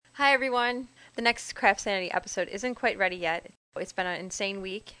Hi everyone. The next CraftSanity episode isn't quite ready yet. It's been an insane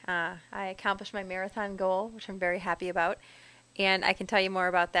week. I accomplished my marathon goal, which I'm very happy about, and I can tell you more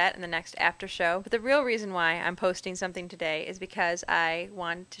about that in the next after show. But the real reason why I'm posting something today is because I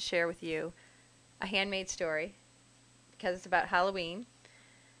wanted to share with you a handmade story because it's about Halloween.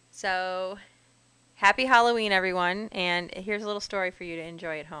 So, happy Halloween everyone, and here's a little story for you to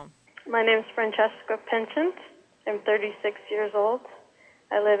enjoy at home. My name is Francesca Penchant. I'm 36 years old.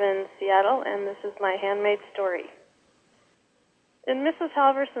 I live in Seattle, and this is my handmade story. In Mrs.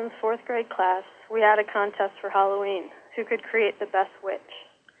 Halverson's fourth grade class, we had a contest for Halloween, who could create the best witch.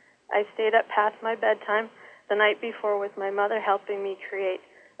 I stayed up past my bedtime the night before with my mother helping me create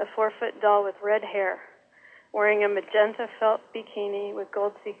a 4-foot doll with red hair, wearing a magenta felt bikini with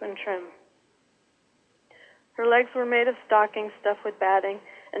gold sequin trim. Her legs were made of stockings stuffed with batting,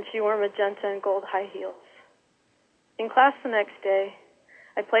 and she wore magenta and gold high heels. In class the next day,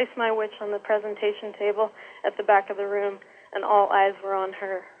 I placed my witch on the presentation table at the back of the room, and all eyes were on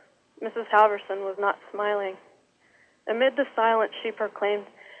her. Mrs. Halverson was not smiling. Amid the silence, she proclaimed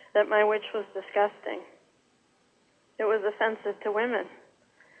that my witch was disgusting. It was offensive to women.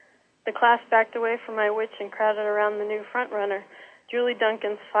 The class backed away from my witch and crowded around the new frontrunner, Julie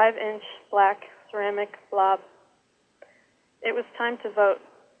Duncan's 5-inch black ceramic blob. It was time to vote.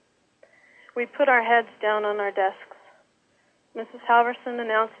 We put our heads down on our desks. Mrs. Halverson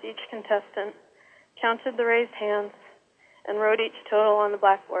announced each contestant, counted the raised hands, and wrote each total on the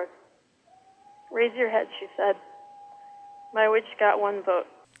blackboard. "Raise your head," she said. My witch got 1 vote.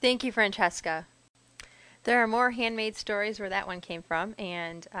 Thank you, Francesca. There are more handmade stories where that one came from,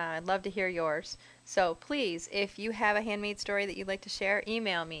 and I'd love to hear yours. So please, if you have a handmade story that you'd like to share,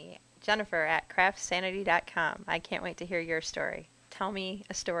 email me, Jennifer@CraftSanity.com. I can't wait to hear your story. Tell me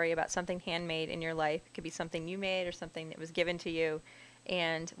a story about something handmade in your life. It could be something you made or something that was given to you,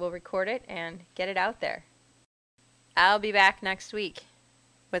 and we'll record it and get it out there. I'll be back next week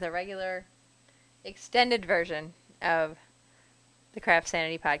with a regular extended version of the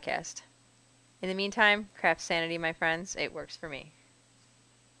CraftSanity podcast. In the meantime, CraftSanity, my friends, it works for me.